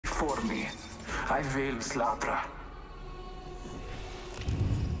before me. I will slaughter.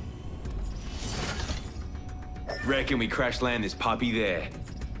 Reckon we crash land this puppy there.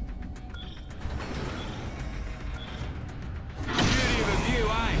 Beauty of a view,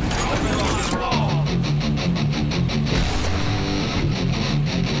 eh?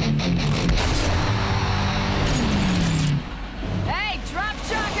 Hey, drop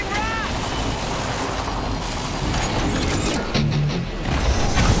shock and rock!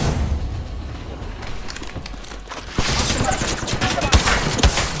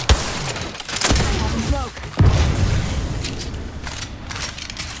 Smoke.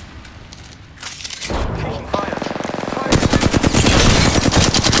 Taking fire.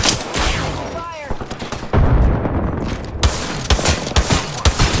 Fire!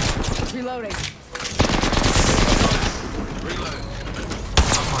 Reloading. Reload.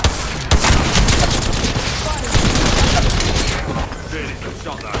 Finish.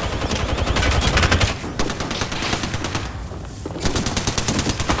 Shot that.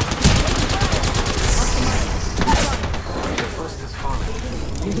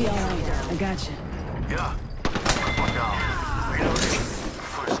 You'll be alright. I gotcha. Yeah. One down. Reloading.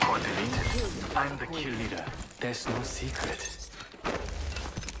 First squad deleted. I'm the kill leader. There's no secret.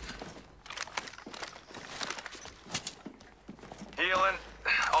 Healing.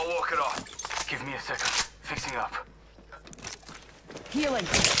 I'll walk it off. Give me a second. Fixing up. Healing.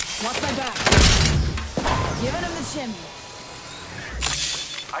 Watch my back. Giving him the chimney.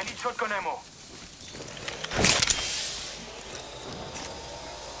 I need shotgun ammo.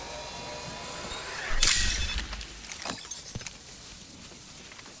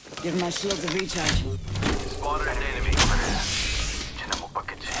 Give my shields a recharge. Spotted an enemy.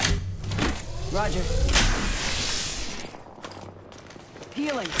 Roger.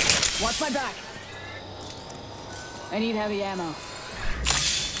 Healing. Watch my back. I need heavy ammo.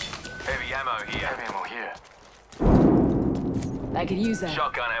 Heavy ammo here. Heavy ammo here. I could use that.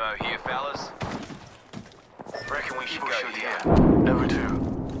 Shotgun ammo here, fellas. Reckon we should go here. Level 2.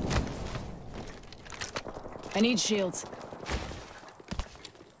 I need shields.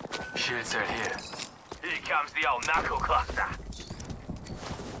 Shields are here. Here comes the old knuckle cluster.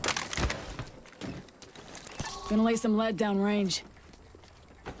 Gonna lay some lead down range.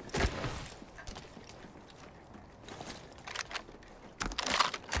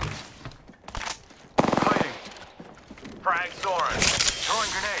 Hiding. Frag Soren. Throwing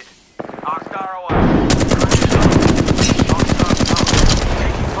grenade. Arcstar away.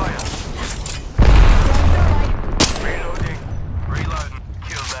 Taking fire. Reloading. Reloading.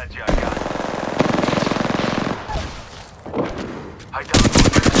 Kill that joker. I down.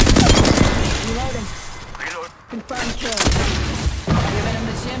 Reloading. Reload. Confirmed kill. Giving him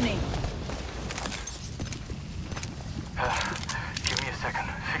the chimney. Give me a second.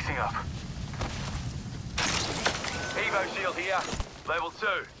 Fixing up. Evo shield here. Level 2.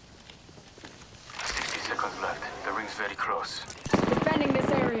 60 seconds left. The ring's very close. Defending this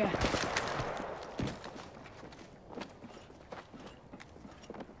area.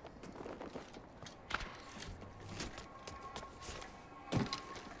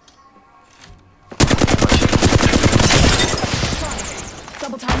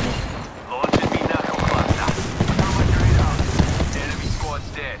 Double time. Launching me knuckle cluster. Enemy squad's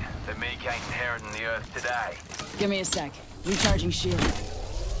dead. The meek ain't inheriting the earth today. Give me a sec. Recharging shield.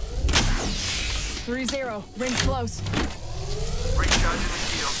 3-0. Ring's close. Recharging the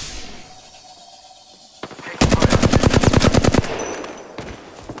shield. Taking fire.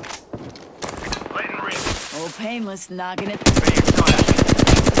 Letting rip. Oh, painless. Knocking it. Be excited.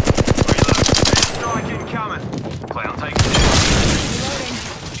 Reload. Strike incoming. Clown taking it.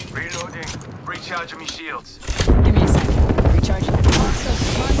 Reloading. Reloading. Recharging me shields. Give me a sec. Recharging. Hostile.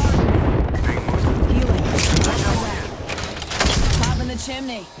 My mark. Being moved. Healing. Watch Watch my out back. here. Top in the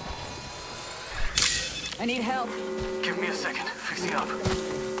chimney. I need help. Give me a second. Fixing up.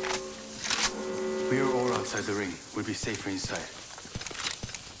 We are all outside the ring. We'll be safer inside.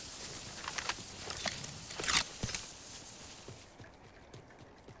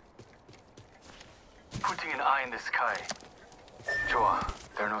 Putting an eye in the sky. Joa,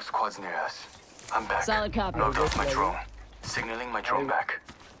 there are no squads near us. I'm back. Solid copy. Logged off my drone. Signaling my drone back.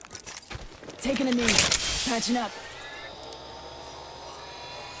 Taking a knee. Patching up.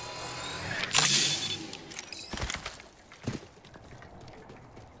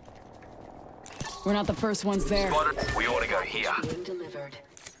 We're not the first ones there. Spotted. We ought to go here. Being delivered.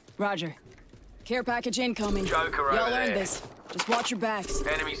 Roger. Care package incoming. Joker over Y'all there. earned this. Just watch your backs.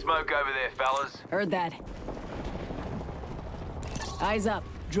 Enemy smoke over there, fellas. Heard that. Eyes up.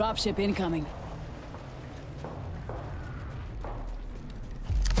 Dropship incoming.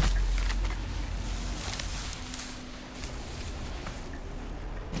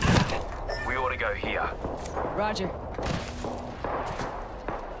 go here. Roger.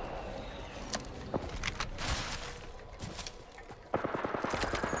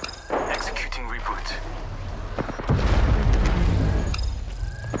 Executing reboot.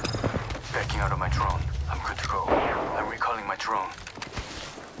 Backing out of my drone. I'm good to go. I'm recalling my drone.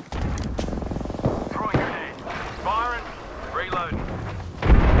 Throwing grenade. Firing. Reloading.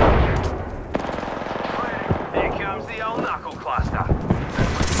 Here comes the old knuckle cluster.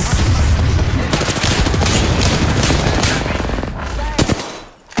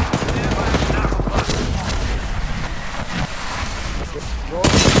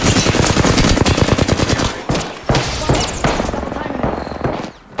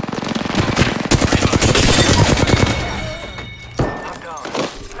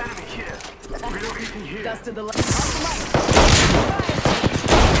 Dusted the left.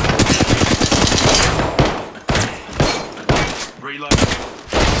 Reload.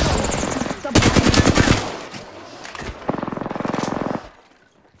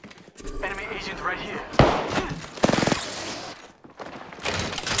 Enemy agent right here.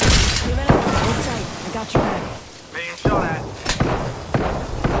 Give it up. Hold tight. I got your back. Being shot at.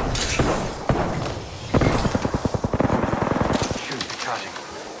 Shoot, charging.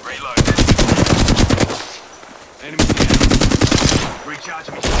 Reload. Enemy down.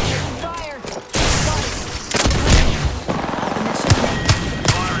 Recharging me. Fire!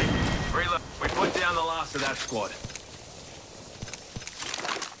 Firing. Reload. We put down the last of that squad.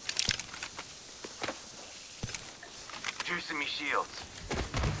 Juicing me shields.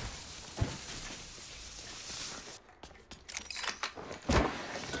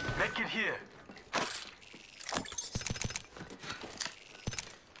 Make it here.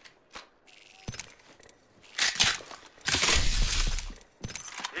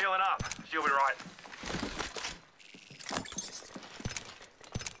 Healing up. She'll be right.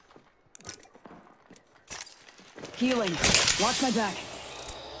 Healing. Watch my back.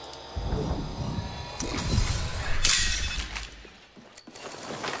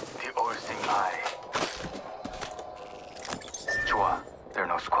 The Orsing Eye. 좋아. There are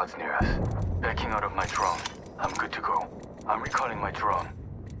no squads near us. Backing out of my drone. I'm good to go. I'm recalling my drone.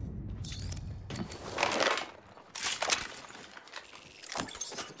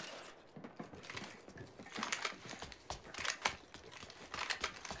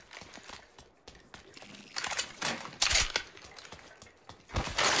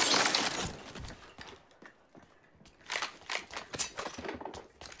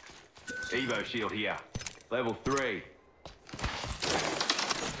 Evo shield here. Level 3.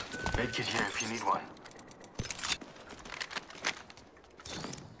 Medkit here if you need one.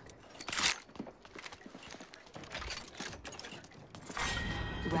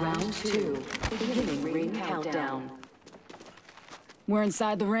 Round 2. Beginning ring countdown. We're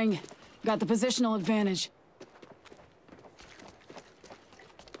inside the ring. Got the positional advantage.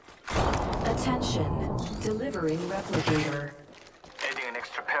 Attention. Delivering replicator. Adding an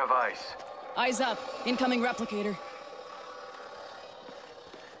extra pair of eyes. Eyes up. Incoming replicator.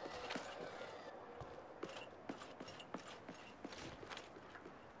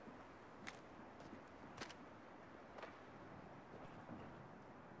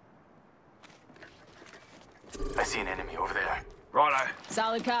 I see an enemy over there. Righto.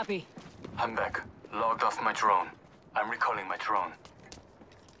 Solid copy. I'm back. Logged off my drone. I'm recalling my drone.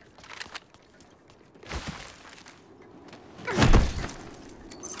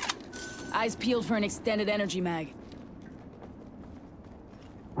 Eyes peeled for an extended energy mag.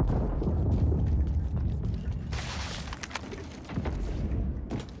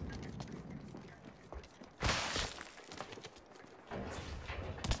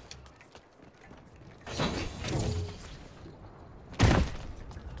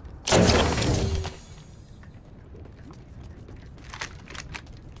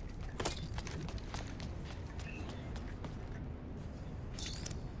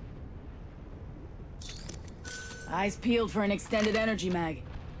 Eyes peeled for an extended energy mag.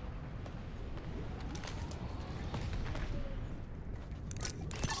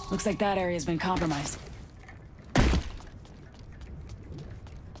 Looks like that area's been compromised.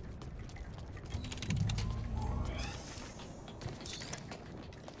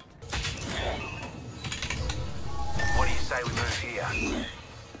 What do you say we move here?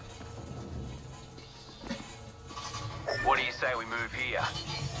 What do you say we move here?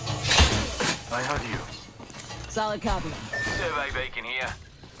 I heard you. Solid copy. Survey beacon here.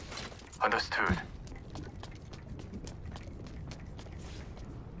 Understood.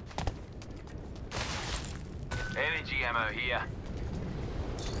 Energy ammo here.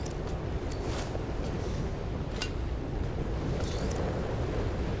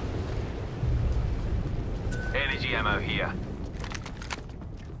 Heavy ammo here.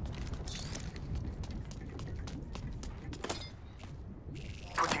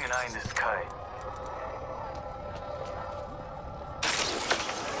 Putting an eye in the sky.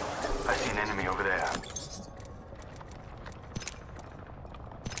 I see an enemy over there.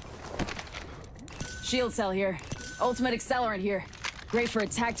 Shield cell here. Ultimate accelerant here. Great for a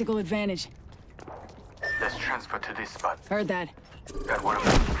tactical advantage. Let's transfer to this spot. Heard that. Got one of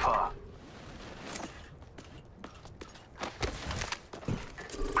them far.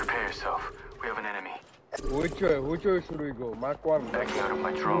 Prepare yourself. We have an enemy. Which way should we go? Mark 1. Backing out of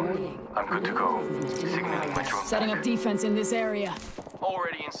my drone. I'm good to go. Signaling my drone. Setting up defense in this area.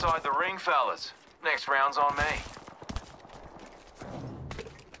 Already inside the ring, fellas. Next round's on me.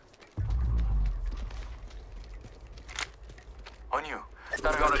 On you.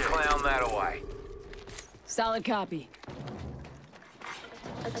 Gotta clown that away. Solid copy.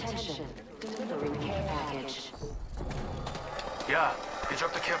 Attention. Delivering care package. Yeah, they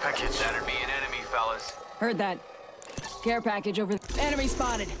dropped the care package. That'd be an enemy, fellas. Heard that. Care package over. Enemy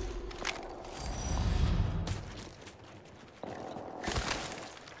spotted.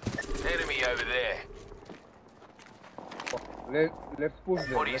 Enemy over there. Let's push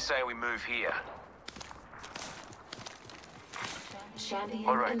them. What do you say we move here? Champion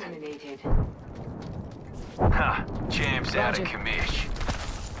All right. eliminated. Ha! Champ's out of Roger. commish.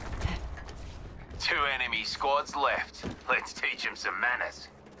 2 enemy squads left. Let's teach them some manners.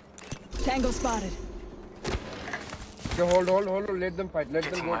 Tango spotted. Okay, hold. Let them fight. Let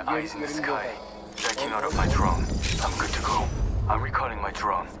Getting them go. my eyes in the Let them sky. go. Backing out of my drone. I'm good to go. I'm recalling my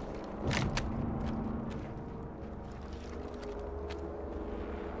drone.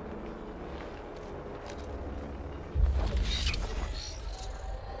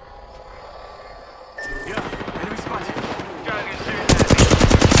 Yeah, enemy spotted. Go and shoot that.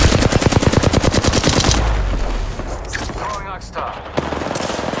 Throwing Arc Star.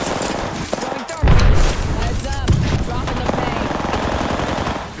 Throwing thermal. Heads up. Dropping the pain.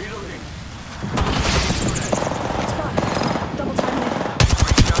 Reloading. Spotted. Double timing it.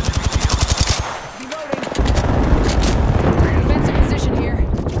 Reloading. Defensive position here.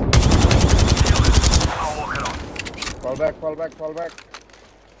 I'll walk it on. Fall back.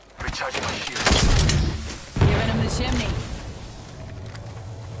 Recharging my shield. Giving him the chimney.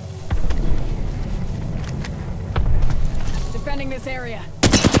 Defending this area.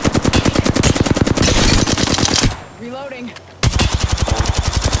 Reloading.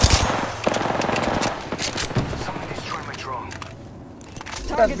 Someone destroyed my drone.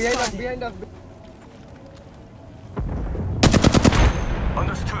 Target Behind us, spotted. behind us.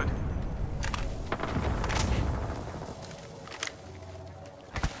 Understood.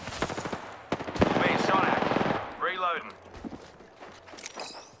 Being shot at. Reloading.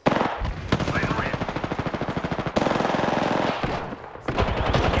 Lay the rim.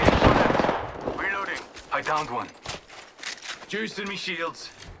 Reloading. I downed one. Juicing me shields.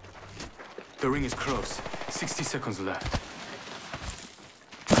 The ring is close. 60 seconds left.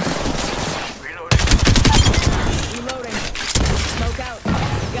 Reloading. Reloading. Smoke out.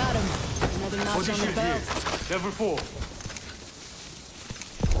 Got him. Another notch on the Position here. belt. Level 4.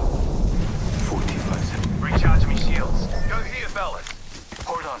 45 seconds. Recharge me shields. Go here, fellas.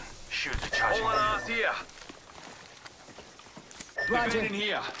 Hold on. Shields recharging. All on ours here. Roger. Defending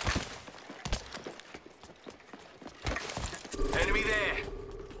here. Enemy there.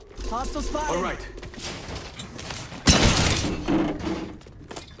 Hostile spotted. All right.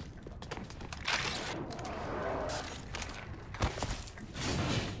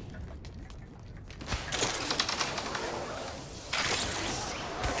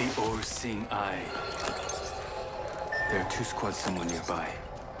 The all-seeing eye. There are 2 squads somewhere nearby.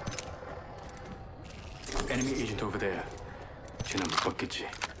 Enemy agent over there. 쟤는 못 봤겠지.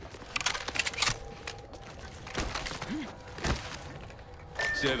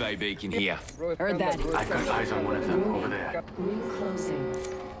 Survey beacon here. Bro, Heard stand that. up, bro, I've got stand up. eyes on one of them over there. Ring closing.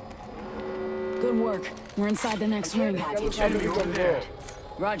 Good work. We're inside the next ring. Scan the Enemy over survey there.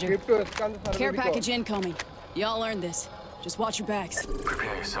 beacon, Roger. bro. Crypto, scan the survey Care beacon. package incoming. Y'all earned this. Just watch your backs.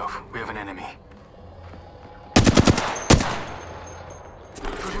 Prepare yourself. We have an enemy.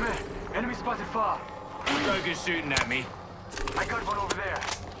 조심해. Enemy spotted far. Joker's shooting at me. I got one over there.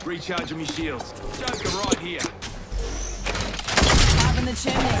 Recharging me shields. Joker right here. Top in the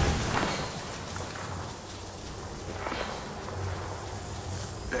chimney.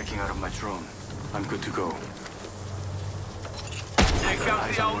 Backing out of my drone. I'm good to go. Here comes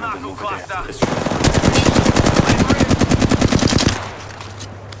Eyes the on old one of them knuckle over there. cluster. Let's try.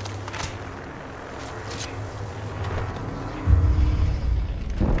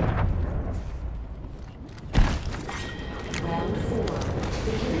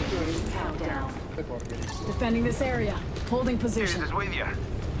 this area. Holding Hughes position. is with you.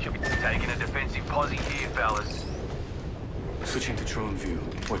 Should be taking a defensive posse here, fellas. Switching to drone view.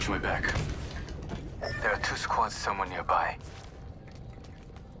 Watch my back. There are 2 squads somewhere nearby.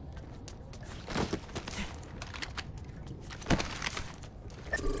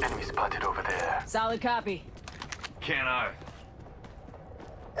 Enemy spotted over there. Solid copy. Cano.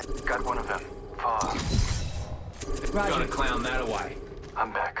 Got one of them. Far. Roger. Gotta clown that away.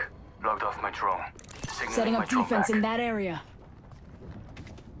 I'm back. Logged off my drone. Signaling Setting my up drone defense back. in that area.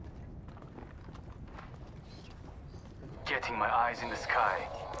 Getting my eyes in the sky.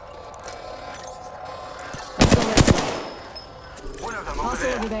 Let's go this way. One of them over Hostile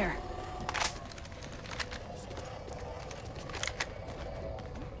there. over there.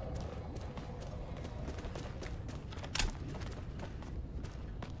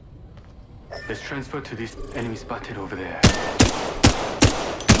 Let's transfer to this enemy spotted over there.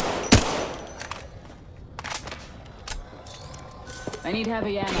 I need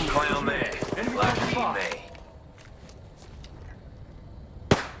heavy ammo. Clown there. Lucky me.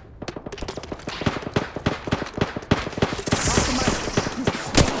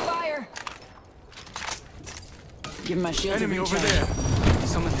 Fire! Give him my shield. Enemy to over recharge. there.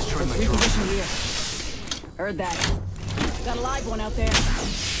 Someone destroyed my drone. Reposition here. Heard that. Got a live one out there.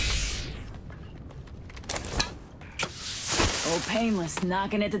 Oh, painless,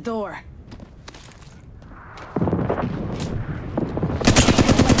 knocking at the door.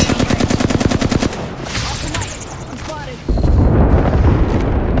 Off the mic. I'm spotted.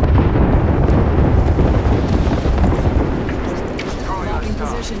 Locking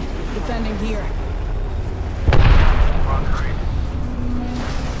position. Defending here. Run free.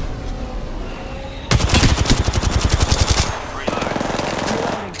 Reload.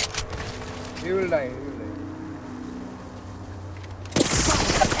 Reloading. He will die. He will die.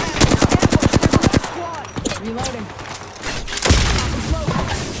 Reloading.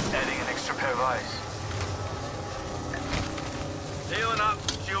 Adding an extra pair of eyes. Healing up.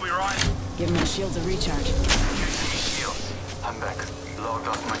 She'll be right. Give him my shields a recharge. Using me shields. I'm back. Logged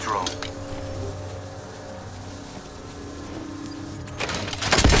off my drone.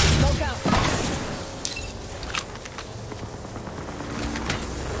 Smoke out.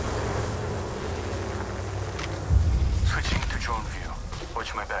 Switching to drone view.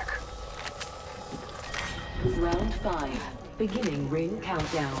 Watch my back. Round 5. Beginning ring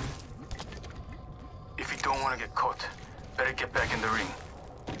countdown. If you don't want to get caught, better get back in the ring.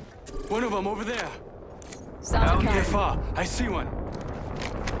 One of them over there. Solid Get copy. far. I see one.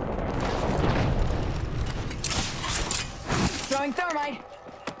 Throwing thermite.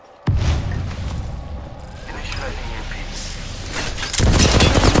 Initializing EMP.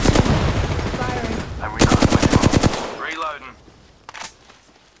 Firing. I'm recalling my drone. Reloading.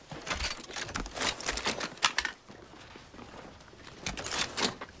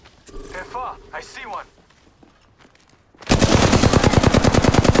 They're far. I see one.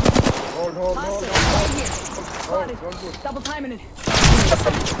 Hold. Hostile. Right here. Spotted. don't push. Double timing it.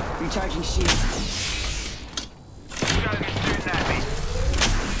 Recharging shields. You gotta get shooting at me.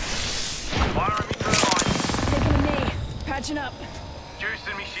 Firing me through the line. Taking a knee. Patching up.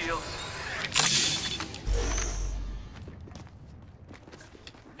 Juicing me shields.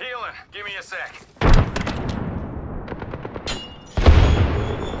 Healing. Give me a sec.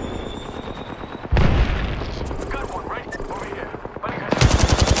 Got one right over here. Buddy, guys.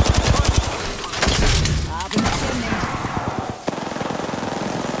 Up in the chimney.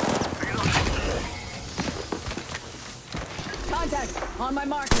 Contact. On my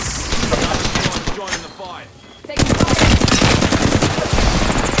mark. Joining the fight. Taking fire.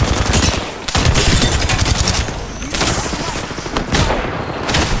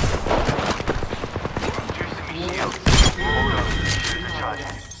 Juicing me shields. Hold on. Shield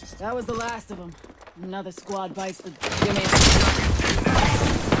recharging. That was the last of them. Another squad bites the... Give me a...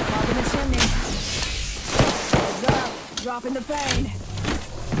 Top in the chimney. Heads up. Dropping the pain.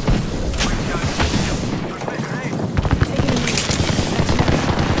 Taking a knee.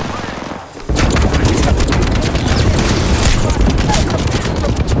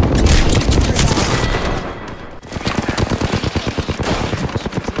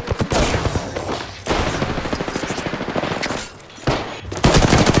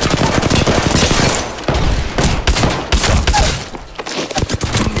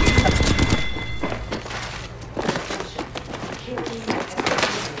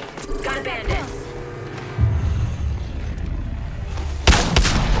 Got bandits.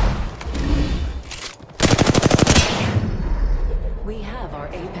 We have our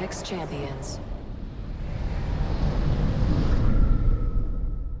Apex champions.